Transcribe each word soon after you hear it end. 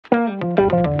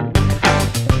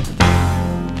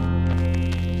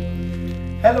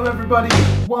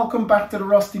everybody, welcome back to the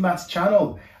RostyMaths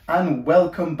channel and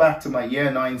welcome back to my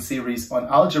Year 9 series on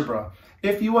algebra.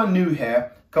 If you are new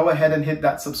here, go ahead and hit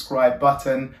that subscribe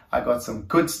button. I got some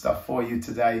good stuff for you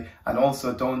today, and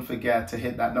also don't forget to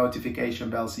hit that notification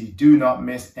bell so you do not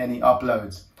miss any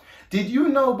uploads. Did you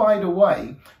know, by the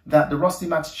way, that the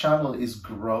RostyMaths channel is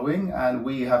growing and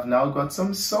we have now got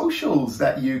some socials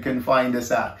that you can find us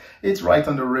at? It's right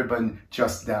on the ribbon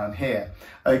just down here.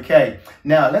 Okay,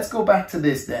 now let's go back to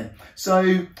this then.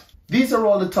 So these are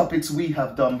all the topics we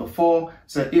have done before.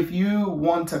 So if you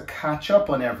want to catch up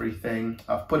on everything,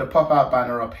 I've put a pop-out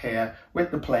banner up here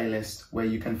with the playlist where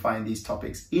you can find these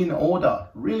topics in order.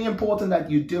 Really important that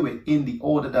you do it in the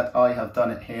order that I have done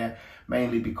it here,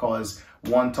 mainly because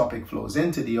one topic flows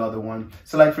into the other one.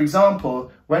 So like, for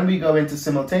example, when we go into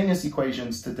simultaneous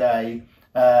equations today,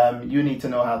 you need to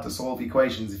know how to solve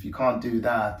equations. If you can't do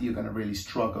that, you're going to really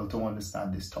struggle to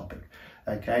understand this topic.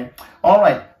 Okay. All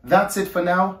right. That's it for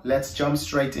now. Let's jump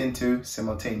straight into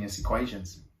simultaneous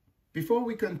equations. Before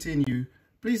we continue,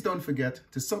 please don't forget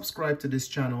to subscribe to this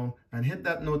channel and hit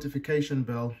that notification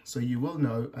bell so you will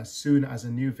know as soon as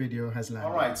a new video has landed.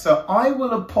 All right, so I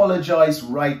will apologize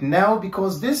right now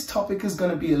because this topic is going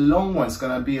to be a long one. It's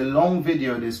going to be a long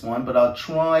video, this one, but I'll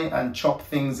try and chop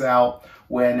things out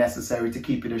where necessary to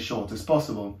keep it as short as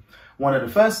possible. One of the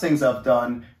first things I've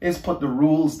done is put the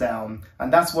rules down,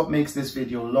 and that's what makes this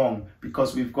video long,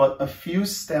 because we've got a few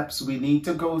steps we need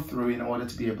to go through in order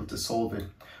to be able to solve it.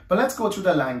 But let's go through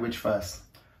the language first.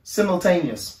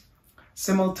 Simultaneous.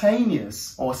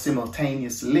 Simultaneous or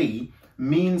simultaneously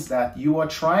means that you are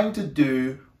trying to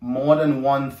do more than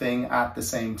one thing at the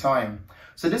same time.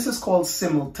 So this is called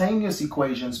simultaneous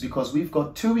equations because we've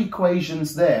got two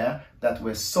equations there that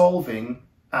we're solving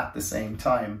at the same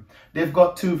time. They've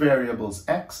got two variables,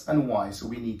 x and y, so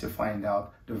we need to find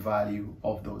out the value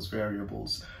of those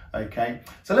variables. Okay,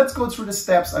 so let's go through the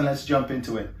steps and let's jump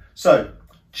into it. So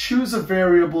choose a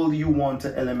variable you want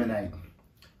to eliminate.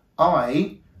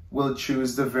 I will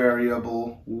choose the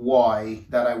variable y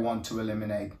that I want to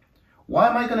eliminate. Why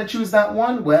am I going to choose that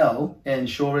one? Well,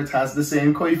 ensure it has the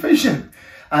same coefficient.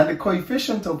 And the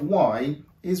coefficient of y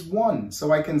is 1.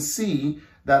 So I can see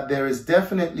that there is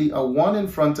definitely a 1 in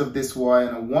front of this y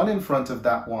and a 1 in front of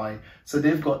that y. So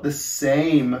they've got the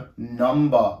same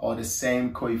number or the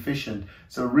same coefficient.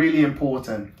 So really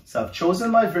important. So I've chosen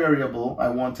my variable I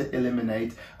want to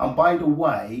eliminate. And by the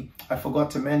way, I forgot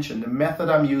to mention the method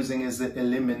I'm using is the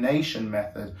elimination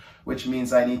method, which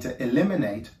means I need to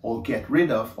eliminate or get rid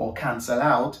of or cancel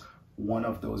out one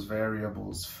of those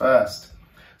variables first.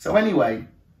 So anyway,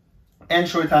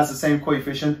 ensure it has the same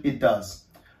coefficient. It does.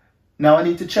 Now I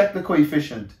need to check the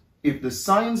coefficient. If the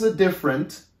signs are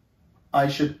different, I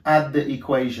should add the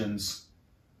equations.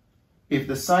 If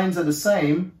the signs are the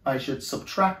same, I should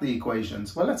subtract the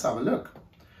equations. Well, let's have a look.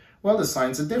 Well, the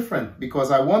signs are different because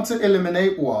I want to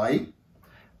eliminate y,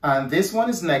 and this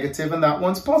one is negative and that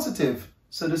one's positive.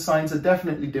 So the signs are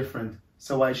definitely different.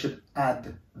 So I should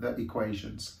add the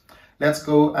equations. Let's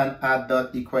go and add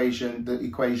the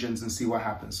equations and see what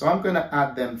happens. So I'm going to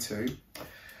add them too.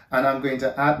 And I'm going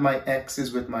to add my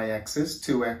x's with my x's,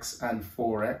 2x and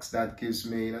 4x. That gives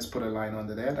me, let's put a line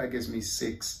under there, that gives me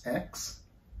 6x.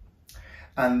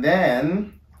 And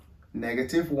then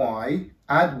negative y,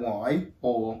 add y,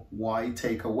 or y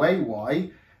take away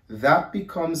y, that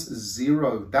becomes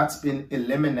 0. That's been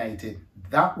eliminated.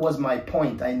 That was my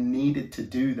point. I needed to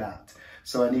do that.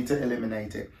 So I need to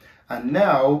eliminate it. And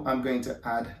now I'm going to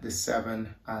add the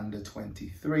 7 and the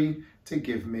 23 to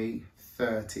give me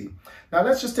 30. Now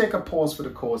let's just take a pause for the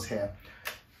cause here.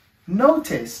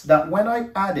 Notice that when I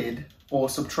added or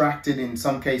subtracted, in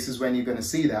some cases when you're going to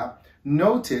see that,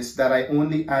 notice that I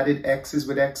only added x's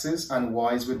with x's and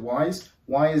y's with y's.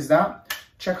 Why is that?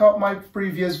 Check out my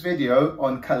previous video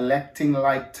on collecting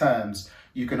like terms.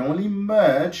 You can only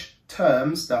merge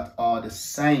terms that are the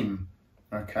same.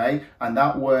 Okay, and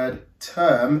that word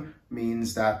term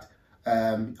means that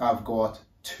I've got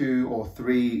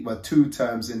two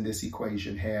terms in this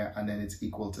equation here, and then it's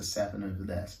equal to 7 over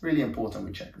there. It's really important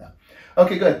we check that.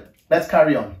 Okay, good. Let's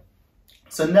carry on.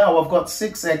 So now I've got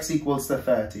 6x equals to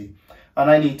 30,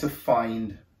 and I need to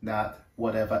find that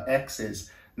whatever x is.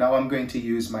 Now I'm going to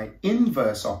use my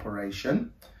inverse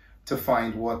operation to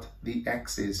find what the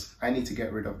x is. I need to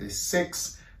get rid of this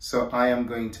 6, so I am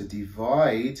going to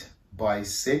divide by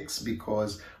 6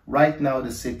 because right now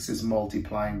the 6 is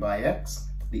multiplying by x.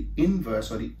 The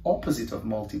inverse or the opposite of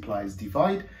multiply is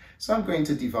divide. So I'm going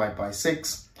to divide by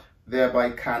 6,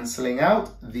 thereby cancelling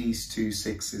out these two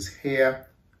 6's here.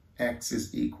 X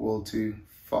is equal to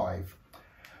 5.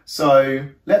 So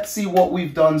let's see what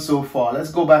we've done so far.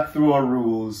 Let's go back through our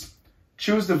rules.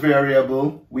 Choose the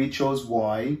variable, we chose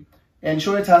y.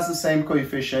 Ensure it has the same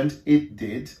coefficient, it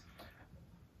did.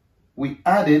 We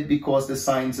added because the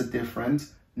signs are different.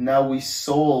 Now we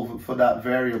solve for that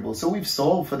variable. So we've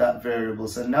solved for that variable.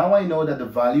 So now I know that the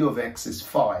value of x is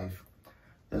 5.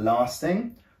 The last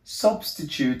thing,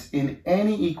 substitute in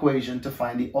any equation to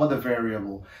find the other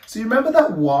variable. So you remember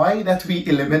that y that we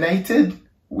eliminated?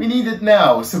 We need it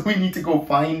now, so we need to go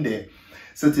find it.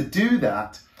 So to do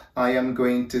that, I am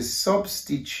going to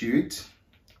substitute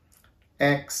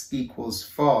x equals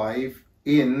 5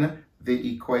 in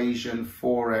the equation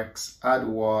 4x add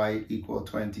y equal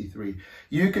 23.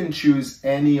 You can choose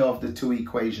any of the two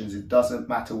equations. It doesn't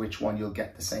matter which one, you'll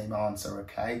get the same answer,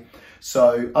 okay?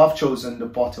 So I've chosen the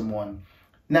bottom one.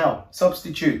 Now,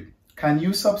 substitute. Can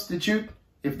you substitute?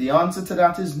 If the answer to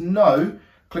that is no,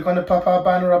 click on the pop-up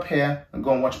banner up here and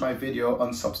go and watch my video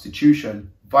on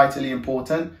substitution. Vitally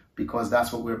important because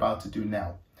that's what we're about to do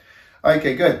now.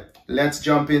 Okay, good. Let's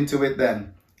jump into it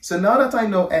then. So now that I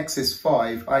know x is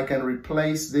 5, I can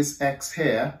replace this x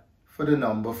here for the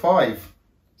number 5.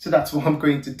 So that's what I'm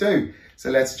going to do. So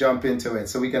let's jump into it.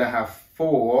 So we're going to have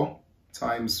 4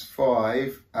 times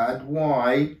 5 add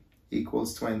y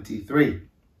equals 23.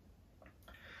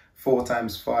 4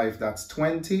 times 5, that's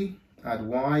 20. Add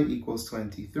y equals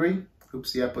 23.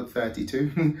 Oopsie, I put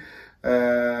 32.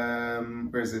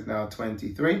 Where is it now?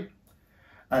 23.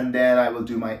 And then I will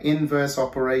do my inverse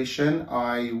operation.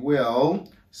 I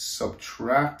will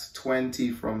subtract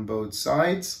 20 from both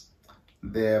sides,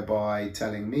 thereby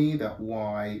telling me that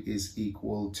y is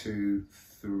equal to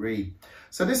 3.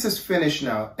 So this is finished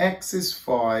now. X is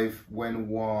 5 when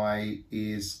y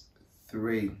is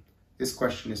 3. This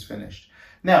question is finished.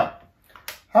 Now,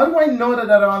 how do I know that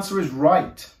that answer is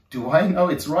right? Do I know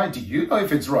it's right? Do you know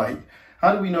if it's right?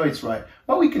 How do we know it's right?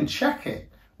 Well, we can check it.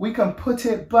 We can put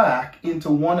it back into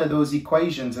one of those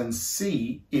equations and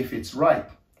see if it's right.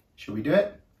 Should we do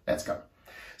it? Let's go.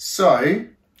 So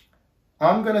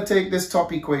I'm going to take this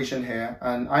top equation here,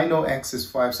 and I know x is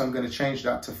 5, so I'm going to change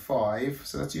that to 5.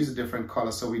 So let's use a different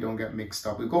color so we don't get mixed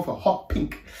up. We'll go for hot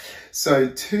pink. So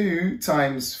 2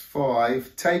 times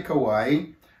 5, take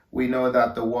away. We know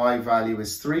that the y value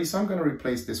is 3, so I'm going to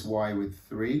replace this y with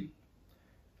 3.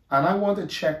 And I want to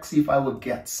check, see if I will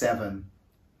get 7.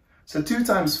 So 2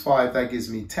 times 5, that gives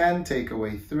me 10, take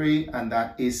away 3, and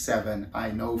that is 7.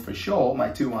 I know for sure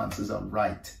my two answers are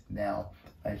right now,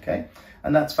 okay?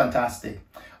 And that's fantastic.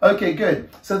 Okay, good.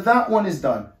 So that one is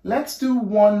done. Let's do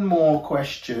one more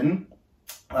question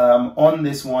on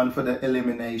this one for the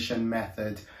elimination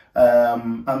method.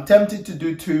 I'm tempted to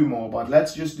do 2 more, but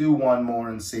let's just do 1 more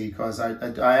and see, because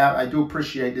I do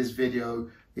appreciate this video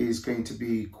is going to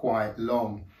be quite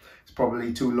long. It's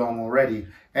probably too long already.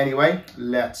 Anyway,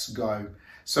 let's go.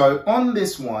 So on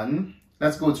this one,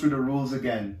 let's go through the rules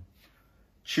again.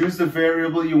 Choose the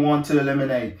variable you want to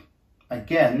eliminate.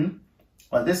 Again,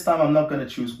 well, this time I'm not going to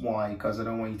choose y because I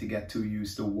don't want you to get too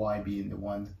used to y being the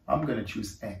one. I'm going to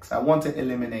choose x. I want to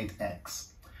eliminate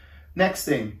x. Next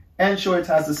thing, ensure it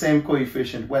has the same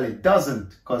coefficient. Well, it doesn't,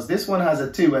 because this one has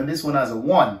a 2 and this one has a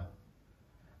 1.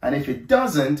 And if it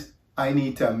doesn't, I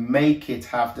need to make it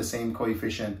have the same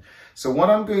coefficient. So what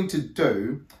I'm going to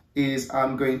do is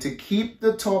I'm going to keep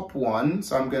the top one.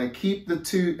 So I'm going to keep the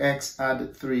 2x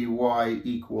add 3y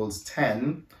equals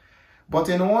 10. But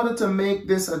in order to make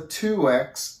this a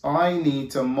 2x, I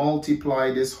need to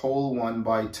multiply this whole one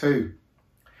by 2.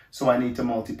 So I need to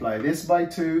multiply this by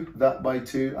 2, that by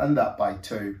 2, and that by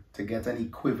 2 to get an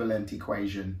equivalent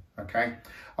equation. Okay.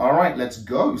 All right, let's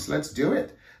go. So let's do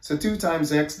it. So 2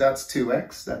 times x, that's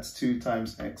 2x. That's 2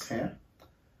 times x here.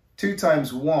 2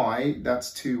 times y,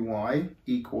 that's 2y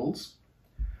equals.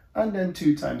 And then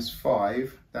 2 times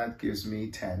 5, that gives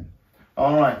me 10.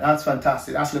 All right, that's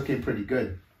fantastic. That's looking pretty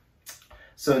good.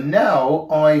 So now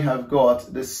I have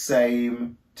got the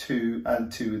same 2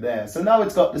 and 2 there. So now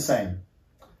it's got the same.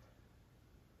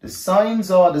 The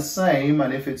signs are the same,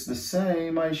 and if it's the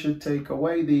same, I should take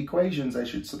away the equations. I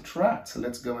should subtract. So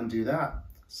let's go and do that.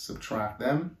 Subtract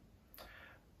them.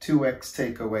 2x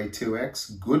take away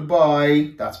 2x.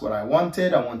 Goodbye. That's what I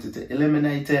wanted. I wanted to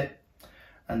eliminate it.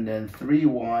 And then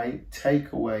 3y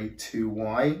take away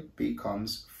 2y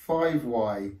becomes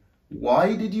 5y.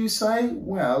 Why did you say?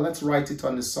 Well, let's write it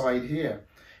on the side here.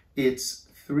 It's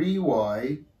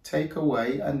 3y take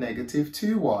away a negative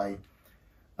 2y.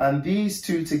 And these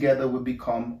two together would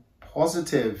become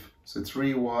positive. So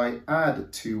 3y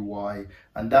add 2y.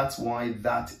 And that's why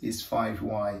that is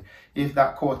 5y. If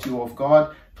that caught you off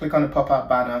guard, click on the pop-up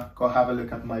banner, go have a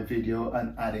look at my video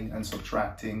on adding and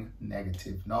subtracting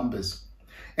negative numbers.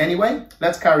 Anyway,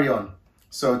 let's carry on.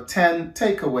 So 10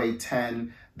 take away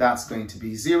 10, that's going to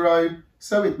be 0.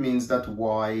 So it means that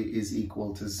y is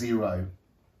equal to 0.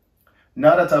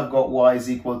 Now that I've got y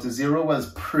is equal to 0, well,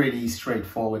 it's pretty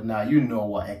straightforward now. You know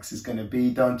what x is going to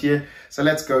be, don't you? So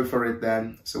let's go for it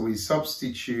then. So we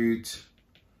substitute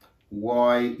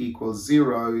y equals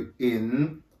 0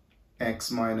 in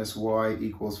x minus y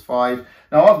equals 5.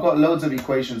 Now I've got loads of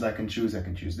equations I can choose. I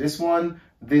can choose this one,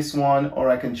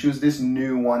 or I can choose this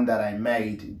new one that I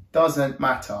made. It doesn't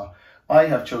matter. I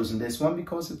have chosen this one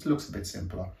because it looks a bit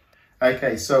simpler.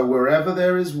 Okay, so wherever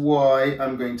there is y,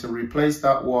 I'm going to replace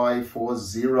that y for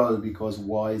 0 because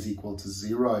y is equal to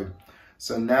 0.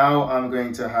 So now I'm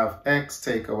going to have x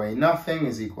take away nothing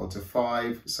is equal to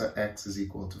 5, so x is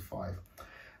equal to 5.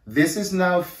 This is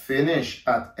now finished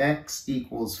at x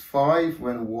equals 5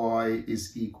 when y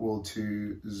is equal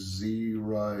to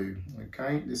 0.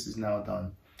 Okay, this is now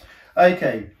done.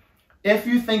 Okay, if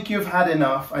you think you've had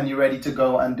enough and you're ready to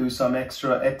go and do some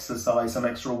extra exercise, some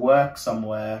extra work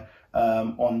somewhere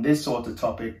on this sort of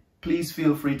topic, please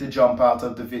feel free to jump out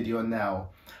of the video now.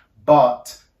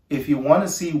 But if you want to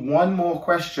see one more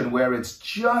question where it's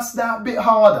just that bit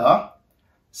harder,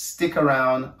 stick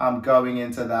around. I'm going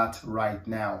into that right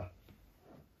now.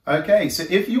 Okay, so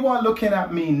if you are looking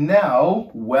at me now,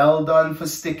 well done for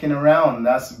sticking around.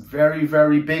 That's very,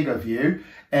 very big of you.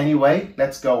 Anyway,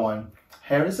 let's go on.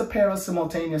 Here is a pair of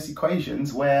simultaneous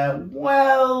equations where,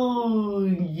 well,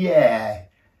 yeah.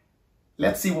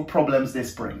 Let's see what problems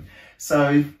this brings.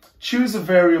 So choose a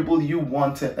variable you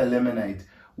want to eliminate.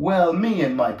 Well, me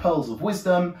and my pearls of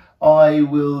wisdom, I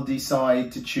will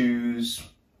decide to choose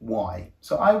y.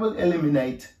 So I will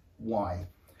eliminate y.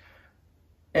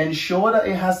 Ensure that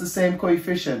it has the same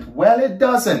coefficient. Well, it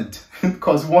doesn't,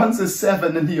 because one's a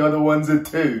 7 and the other one's a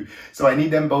 2. So I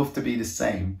need them both to be the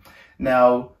same.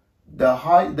 Now,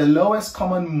 the lowest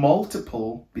common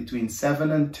multiple between 7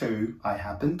 and 2, I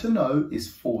happen to know, is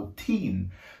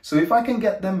 14. So if I can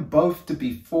get them both to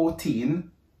be 14,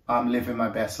 I'm living my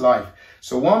best life.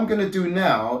 So what I'm going to do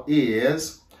now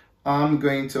is I'm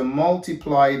going to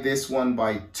multiply this one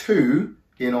by 2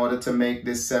 in order to make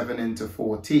this 7 into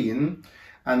 14.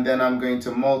 And then I'm going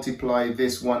to multiply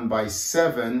this one by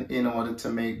 7 in order to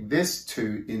make this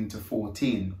 2 into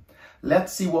 14.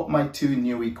 Let's see what my two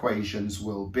new equations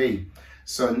will be.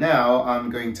 So now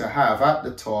I'm going to have at the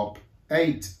top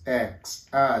 8x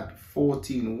add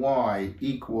 14y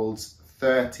equals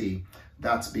 30.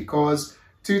 That's because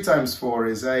 2 times 4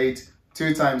 is 8,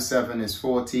 2 times 7 is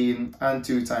 14, and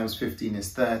 2 times 15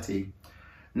 is 30.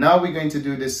 Now we're going to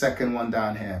do this second one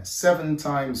down here. 7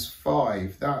 times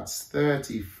 5, that's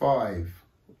 35.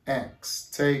 X,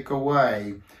 take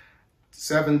away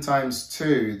 7 times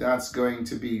 2, that's going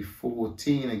to be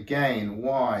 14 again.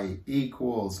 Y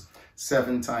equals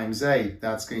 7 times 8,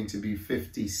 that's going to be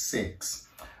 56.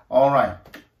 All right,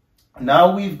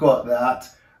 now we've got that.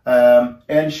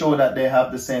 Ensure that they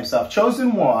have the same stuff.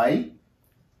 Chosen y,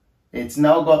 it's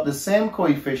now got the same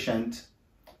coefficient.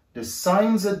 The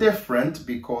signs are different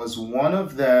because one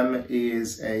of them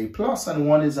is a plus and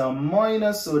one is a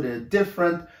minus, so they're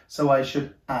different. So I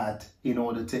should add in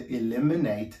order to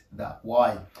eliminate that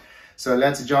y. So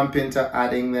let's jump into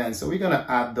adding then. So we're going to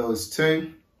add those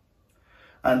two.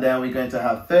 And then we're going to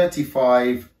have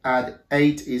 35, add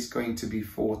 8 is going to be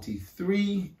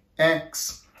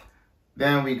 43x.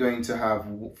 Then we're going to have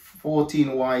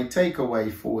 14y, take away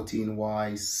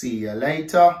 14y, see you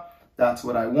later. That's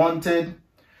what I wanted.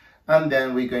 And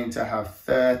then we're going to have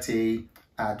 30,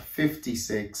 add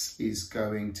 56 is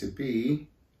going to be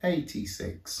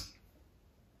 86.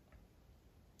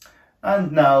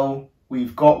 And now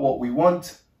we've got what we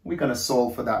want. We're going to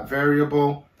solve for that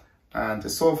variable. And to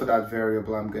solve for that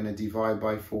variable, I'm going to divide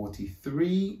by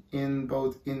 43 in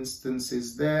both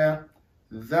instances there.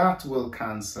 That will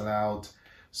cancel out.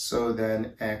 So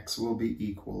then x will be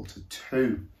equal to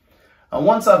 2. And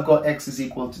once I've got x is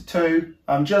equal to 2,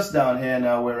 I'm just down here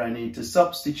now where I need to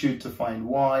substitute to find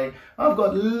y. I've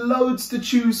got loads to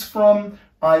choose from.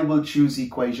 I will choose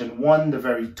equation 1, the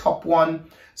very top one.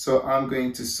 So I'm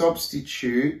going to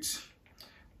substitute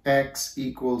x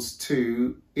equals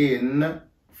 2 in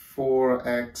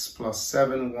 4x plus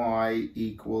 7y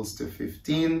equals to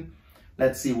 15.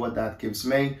 Let's see what that gives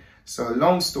me. So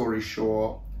long story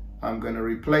short, I'm going to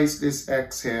replace this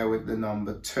x here with the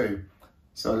number 2.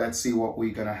 So let's see what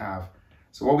we're going to have.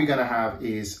 So what we're going to have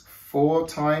is 4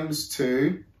 times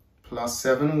 2 plus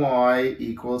 7y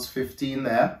equals 15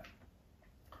 there.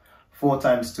 4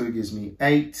 times 2 gives me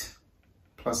 8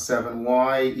 plus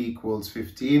 7y equals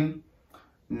 15.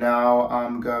 Now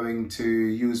I'm going to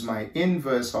use my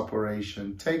inverse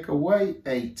operation. Take away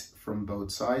 8 from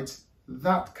both sides.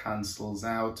 That cancels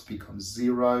out, becomes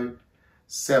 0.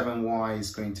 7y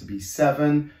is going to be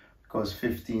 7. because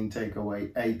 15 take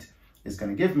away 8 is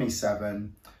going to give me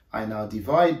 7. I now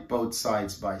divide both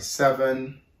sides by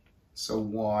 7, so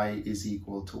y is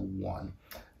equal to 1.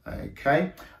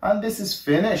 Okay, and this is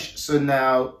finished. So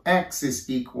now x is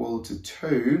equal to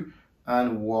 2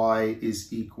 and y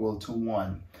is equal to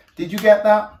 1. Did you get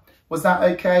that? Was that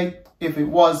okay? If it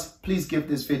was, please give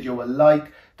this video a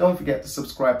like. Don't forget to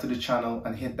subscribe to the channel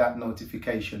and hit that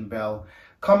notification bell.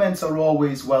 Comments are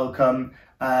always welcome,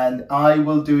 and I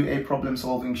will do a problem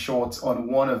solving shorts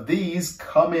on one of these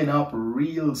coming up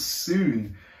real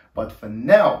soon. But for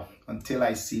now, until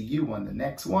I see you on the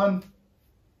next one,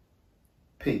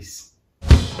 peace.